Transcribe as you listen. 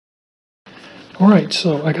Alright,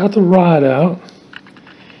 so I got the rod out,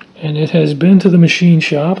 and it has been to the machine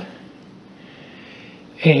shop,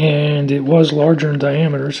 and it was larger in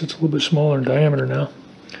diameter, so it's a little bit smaller in diameter now.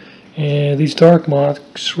 And these dark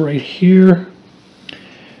marks right here,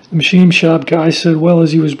 the machine shop guy said, well,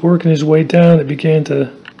 as he was working his way down, it began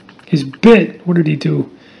to, his bit, what did he do?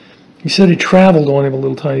 He said it traveled on him a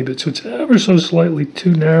little tiny bit, so it's ever so slightly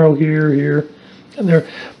too narrow here, here, and there,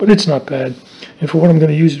 but it's not bad. And for what I'm going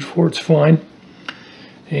to use it for, it's fine.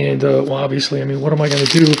 And, well, obviously, I mean, what am I going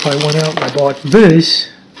to do if I went out and I bought this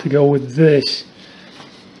to go with this?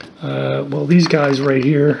 Well, these guys right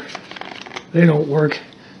here, they don't work,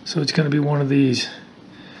 so it's going to be one of these.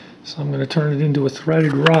 So I'm going to turn it into a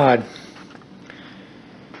threaded rod.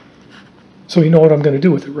 So you know what I'm going to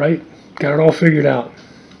do with it, right? Got it all figured out.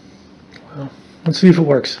 Well, let's see if it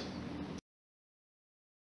works.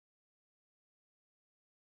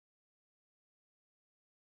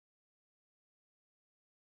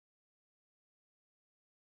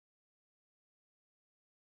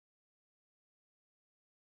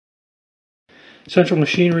 Central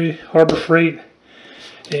Machinery, Harbor Freight,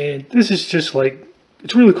 and this is just like,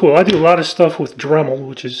 it's really cool. I do a lot of stuff with Dremel,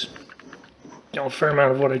 which is, you know, a fair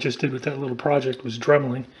amount of what I just did with that little project was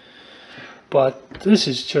dremeling. But this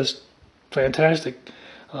is just fantastic.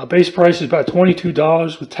 Base price is about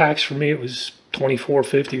 $22. With tax for me it was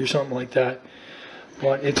 $24.50 or something like that.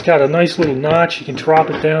 But it's got a nice little notch. You can drop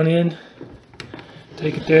it down in,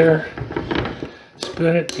 take it there,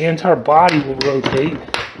 spin it. The entire body will rotate.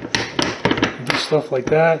 Do stuff like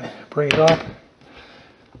that, bring it up,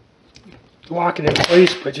 lock it in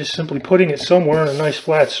place by just simply putting it somewhere on a nice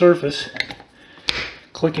flat surface,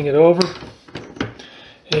 clicking it over,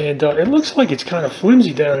 and it looks like it's kind of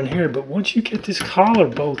flimsy down in here, but once you get this collar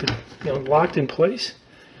bolted, you know, locked in place,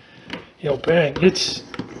 you know, bang, it's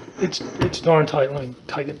darn tight. Let me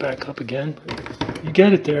tighten it back up again. But you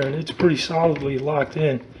get it there, and it's pretty solidly locked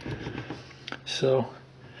in. So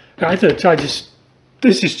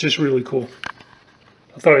this is just really cool.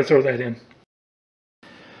 I thought I'd throw that in.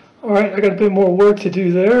 Alright, I got a bit more work to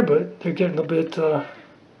do there, but they're getting a bit,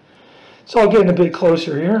 it's all getting a bit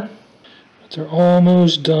closer here. But they're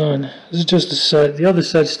almost done. This is just a set. The other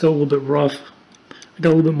set's still a little bit rough. I got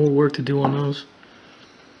a little bit more work to do on those.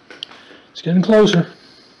 It's getting closer.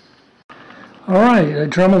 Alright, I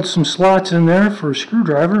dremeled some slots in there for a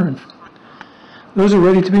screwdriver, and those are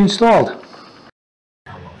ready to be installed.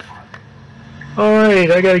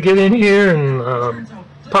 Alright, I got to get in here and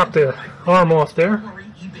pop the arm off there.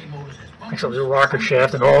 Actually, the rocker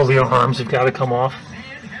shaft and all the arms have got to come off.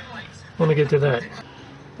 Let me get to that.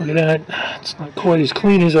 Look at that. It's not quite as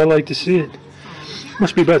clean as I like to see it.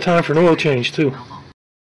 Must be about time for an oil change, too.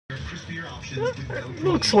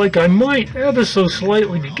 Looks like I might ever so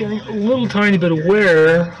slightly be getting a little tiny bit of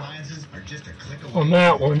wear on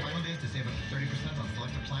that one.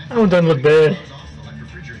 That one doesn't look bad.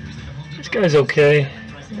 This guy's okay.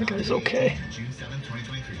 That guy's okay.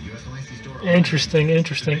 Interesting,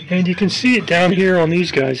 interesting. And you can see it down here on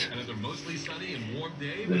these guys.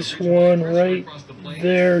 This one right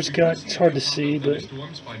there's got, it's hard to see, but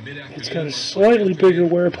it's got a slightly bigger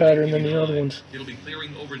wear pattern than the other ones.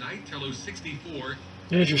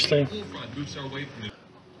 Interesting.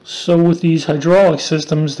 So with these hydraulic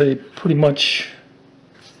systems, they pretty much,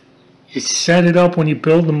 you set it up when you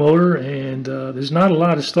build the motor, and there's not a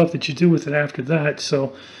lot of stuff that you do with it after that.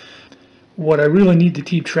 So what I really need to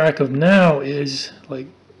keep track of now is like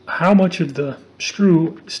how much of the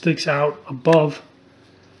screw sticks out above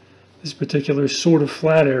this particular sort of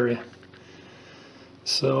flat area.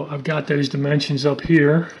 So I've got those dimensions up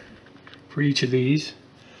here for each of these.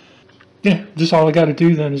 Yeah, just all I got to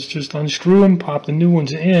do then is just unscrew them, pop the new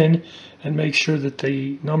ones in, and make sure that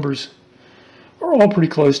the numbers are all pretty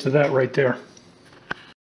close to that right there.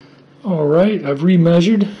 Alright, I've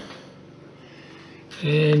remeasured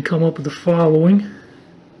and come up with the following.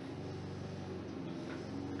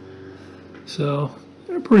 So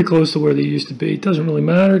they're pretty close to where they used to be. It doesn't really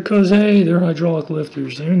matter because, hey, they're hydraulic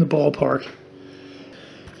lifters. They're in the ballpark.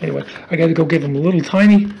 Anyway, I got to go give them a little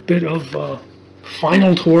tiny bit of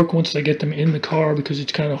final torque once I get them in the car, because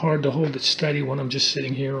it's kind of hard to hold it steady when I'm just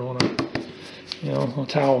sitting here on a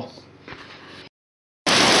towel.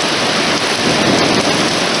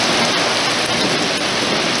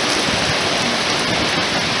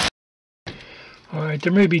 Alright,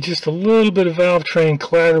 there may be just a little bit of valve train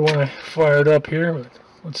clatter when I fire it up here, but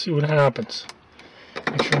let's see what happens.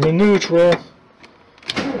 Make sure I'm in neutral.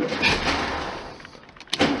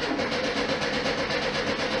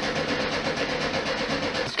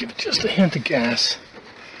 Let's give it just a hint of gas.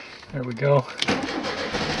 There we go.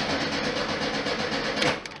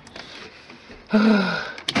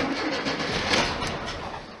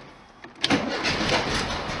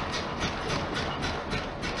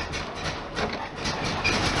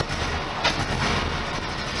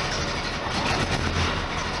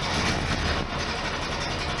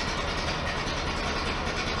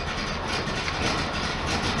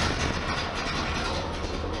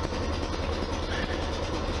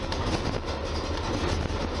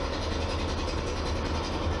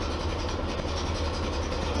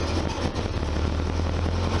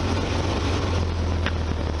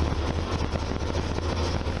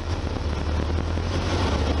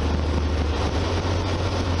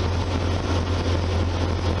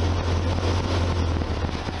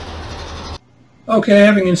 Okay,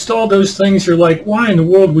 having installed those things, you're like, why in the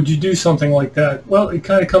world would you do something like that? Well, it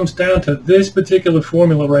kind of comes down to this particular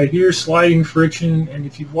formula right here, sliding friction. And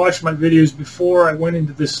if you've watched my videos before, I went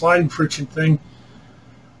into this sliding friction thing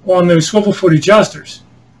on those swivel foot adjusters.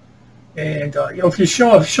 And you know, if you're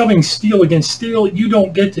shoving steel against steel, you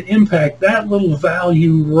don't get to impact that little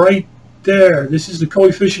value right there. This is the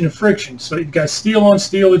coefficient of friction. So you've got steel on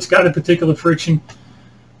steel, it's got a particular friction.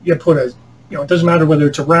 You put a, you know, it doesn't matter whether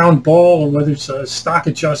it's a round ball or whether it's a stock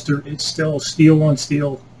adjuster, it's still steel on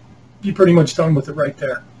steel. You're pretty much done with it right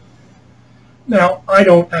there. Now, I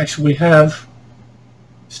don't actually have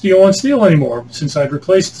steel on steel anymore since I've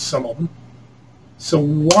replaced some of them. So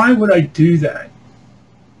why would I do that?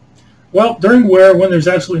 Well, during wear, when there's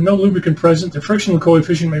absolutely no lubricant present, the frictional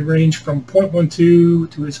coefficient may range from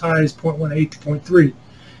 0.12 to as high as 0.18 to 0.3.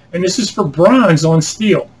 And this is for bronze on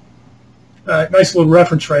steel. Nice little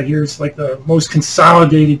reference right here. It's like the most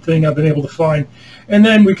consolidated thing I've been able to find. And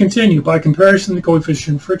then we continue. By comparison, the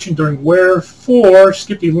coefficient of friction during wear for,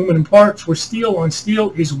 skip the aluminum part, for steel on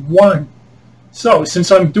steel is 1. So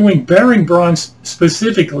since I'm doing bearing bronze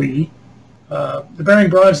specifically, the bearing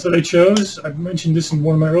bronze that I chose, I've mentioned this in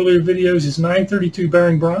one of my earlier videos, is 932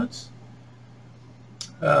 bearing bronze.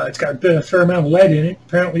 It's got a fair amount of lead in it.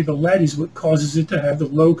 Apparently the lead is what causes it to have the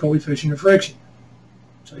low coefficient of friction.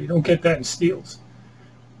 So you don't get that in steels.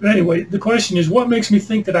 But anyway, the question is, what makes me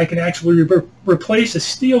think that I can actually replace a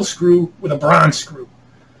steel screw with a bronze screw?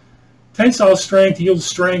 Tensile strength, yield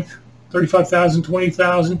strength, 35,000,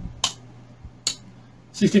 20,000,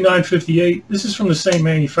 6958. This is from the same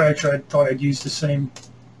manufacturer. I thought I'd use the same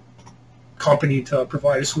company to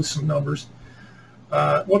provide us with some numbers.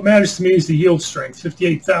 What matters to me is the yield strength,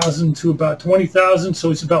 58,000 to about 20,000. So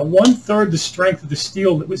it's about 1/3 the strength of the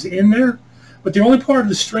steel that was in there. But the only part of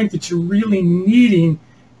the strength that you're really needing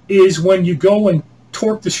is when you go and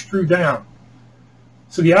torque the screw down.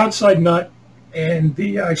 So the outside nut and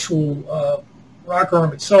the actual rocker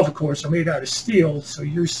arm itself, of course, are made out of steel. So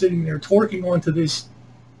you're sitting there torquing onto this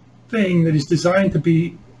thing that is designed to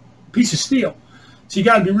be a piece of steel. So you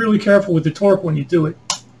got to be really careful with the torque when you do it.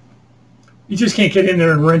 You just can't get in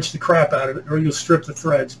there and wrench the crap out of it or you'll strip the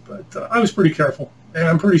threads. But I was pretty careful, and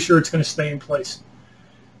I'm pretty sure it's going to stay in place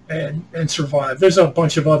and survive. There's a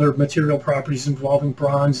bunch of other material properties involving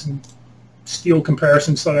bronze and steel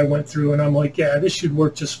comparisons that I went through, and I'm like, yeah, this should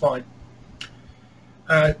work just fine.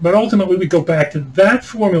 But ultimately, we go back to that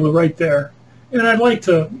formula right there. And I'd like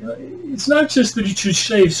to, it's not just that it should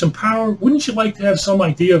save some power. Wouldn't you like to have some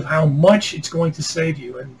idea of how much it's going to save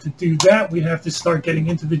you? And to do that, we have to start getting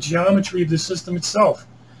into the geometry of the system itself.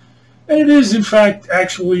 And it is, in fact,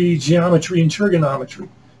 actually geometry and trigonometry,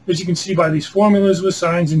 as you can see by these formulas with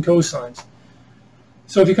sines and cosines.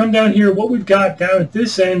 So if you come down here, what we've got down at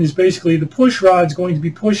this end is basically the push rod's going to be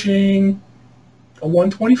pushing a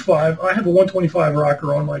 125. I have a 125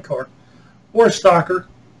 rocker on my car, or a stocker.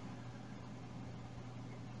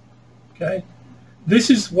 Okay,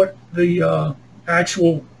 this is what the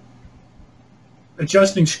actual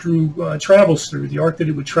adjusting screw travels through, the arc that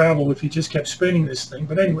it would travel if you just kept spinning this thing.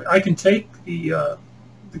 But anyway, I can take the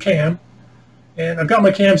cam, and I've got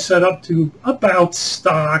my cam set up to about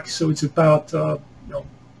stock, so it's about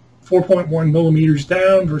 4.1 millimeters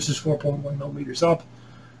down versus 4.1 millimeters up,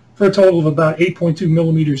 for a total of about 8.2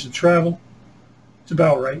 millimeters of travel. It's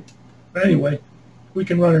about right. But anyway, we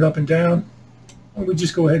can run it up and down, and we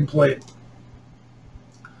just go ahead and play it.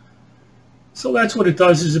 So that's what it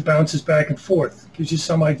does, is it bounces back and forth. Gives you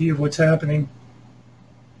some idea of what's happening.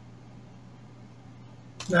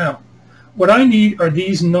 Now, what I need are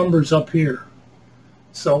these numbers up here.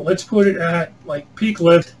 So let's put it at like peak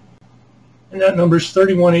lift, and that number is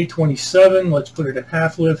 31,827. Let's put it at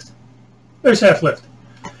half lift. There's half lift.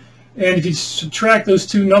 And if you subtract those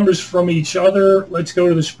two numbers from each other, let's go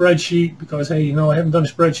to the spreadsheet, because hey, you know, I haven't done a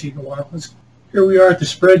spreadsheet in a while. Here we are at the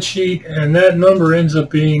spreadsheet, and that number ends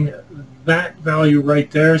up being that value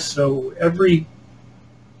right there. So every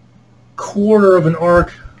quarter of an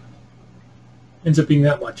arc ends up being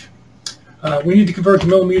that much. We need to convert the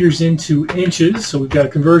millimeters into inches, so we've got a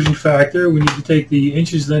conversion factor. We need to take the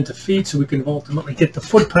inches then to feet so we can ultimately get the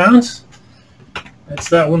foot-pounds. That's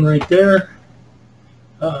that one right there.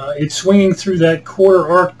 It's swinging through that quarter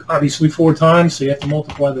arc, obviously 4 times, so you have to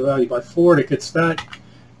multiply the value by 4 to get that.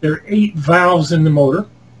 There are 8 valves in the motor,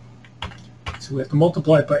 so we have to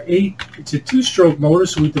multiply it by 8. It's a 2-stroke motor,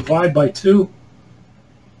 so we divide by 2.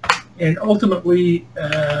 And ultimately,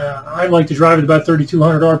 I like to drive at about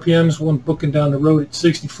 3,200 RPMs while I'm booking down the road at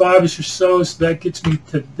 65-ish or so. So that gets me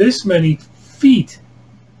to this many feet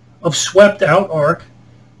of swept out arc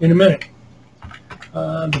in a minute.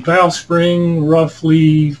 The valve spring,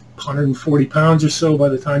 roughly 140 pounds or so by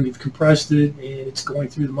the time you've compressed it and it's going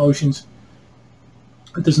through the motions.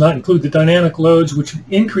 It does not include the dynamic loads, which would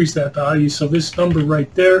increase that value. So this number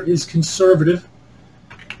right there is conservative.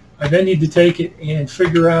 I then need to take it and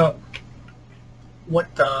figure out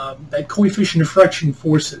what that coefficient of friction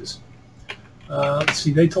force is. Let's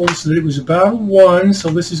see, they told us that it was about a 1, so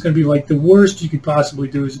this is going to be like the worst you could possibly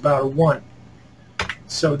do is about a 1.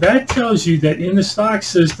 So that tells you that in the stock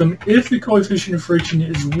system, if the coefficient of friction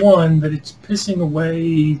is 1, that it's pissing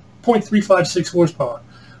away 0.356 horsepower.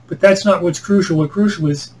 But that's not what's crucial. What crucial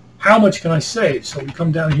is how much can I save? So we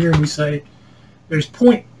come down here and we say there's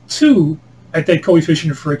 0.2 at that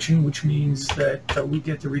coefficient of friction, which means that we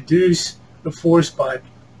get to reduce the force by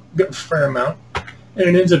a fair amount, and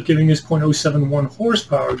it ends up giving us 0.071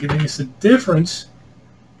 horsepower, giving us a difference.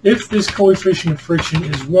 If this coefficient of friction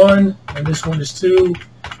is 1 and this one is 2,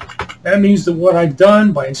 that means that what I've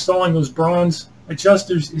done by installing those bronze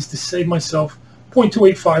adjusters is to save myself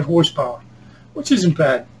 0.285 horsepower, which isn't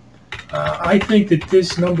bad. I think that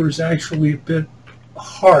this number is actually a bit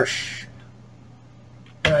harsh.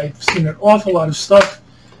 I've seen an awful lot of stuff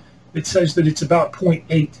that says that it's about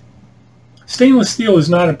 0.8. Stainless steel is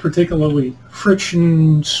not a particularly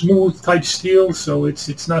friction smooth type steel, so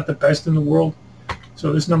it's not the best in the world.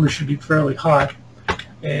 So this number should be fairly high.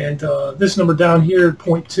 And this number down here,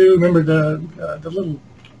 0.2, remember the little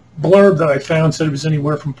blurb that I found said it was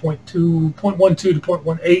anywhere from 0.12 to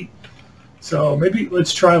 0.18. So maybe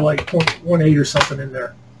let's try like 0.18 or something in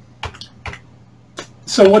there.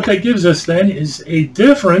 So what that gives us then is a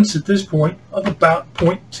difference at this point of about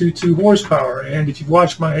 0.22 horsepower. And if you've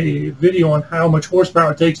watched my video on how much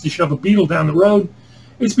horsepower it takes to shove a Beetle down the road,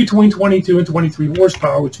 it's between 22 and 23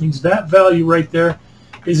 horsepower, which means that value right there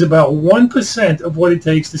is about 1% of what it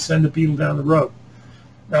takes to send a Beetle down the road.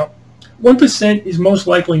 Now, 1% is most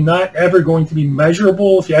likely not ever going to be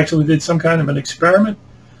measurable if you actually did some kind of an experiment,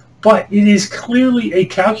 but it is clearly a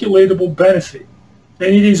calculatable benefit,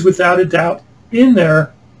 and it is without a doubt in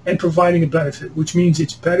there and providing a benefit, which means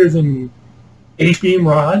it's better than H-beam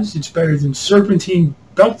rods, it's better than serpentine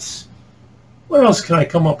belts. What else can I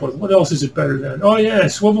come up with? What else is it better than? Oh yeah,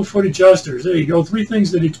 swivel foot adjusters. There you go. 3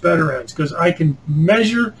 things that it's better at, because I can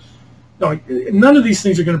measure. No, none of these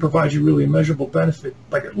things are going to provide you really a measurable benefit,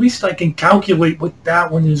 but at least I can calculate what that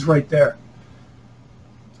one is right there.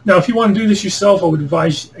 Now, if you want to do this yourself, I would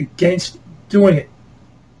advise against doing it.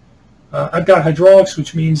 I've got hydraulics,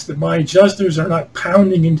 which means that my adjusters are not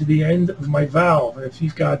pounding into the end of my valve. If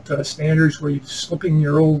you've got standards where you're slipping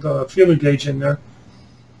your old feeler gauge in there,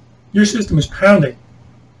 your system is pounding.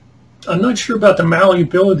 I'm not sure about the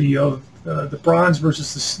malleability of the bronze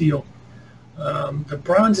versus the steel. The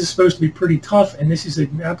bronze is supposed to be pretty tough, and this is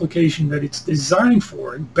an application that it's designed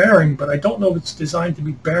for, and bearing, but I don't know if it's designed to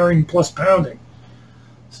be bearing plus pounding.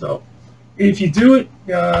 So if you do it,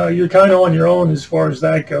 you're kind of on your own as far as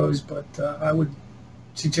that goes, but I would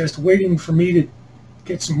suggest waiting for me to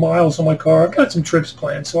get some miles on my car. I've got some trips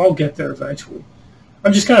planned, so I'll get there eventually.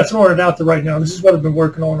 I'm just kind of throwing it out there right now. This is what I've been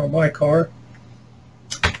working on my car,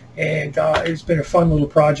 and it's been a fun little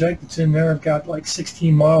project. It's in there. I've got like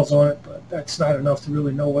 16 miles on it, but that's not enough to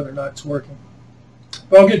really know whether or not it's working.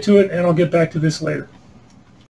 But I'll get to it, and I'll get back to this later.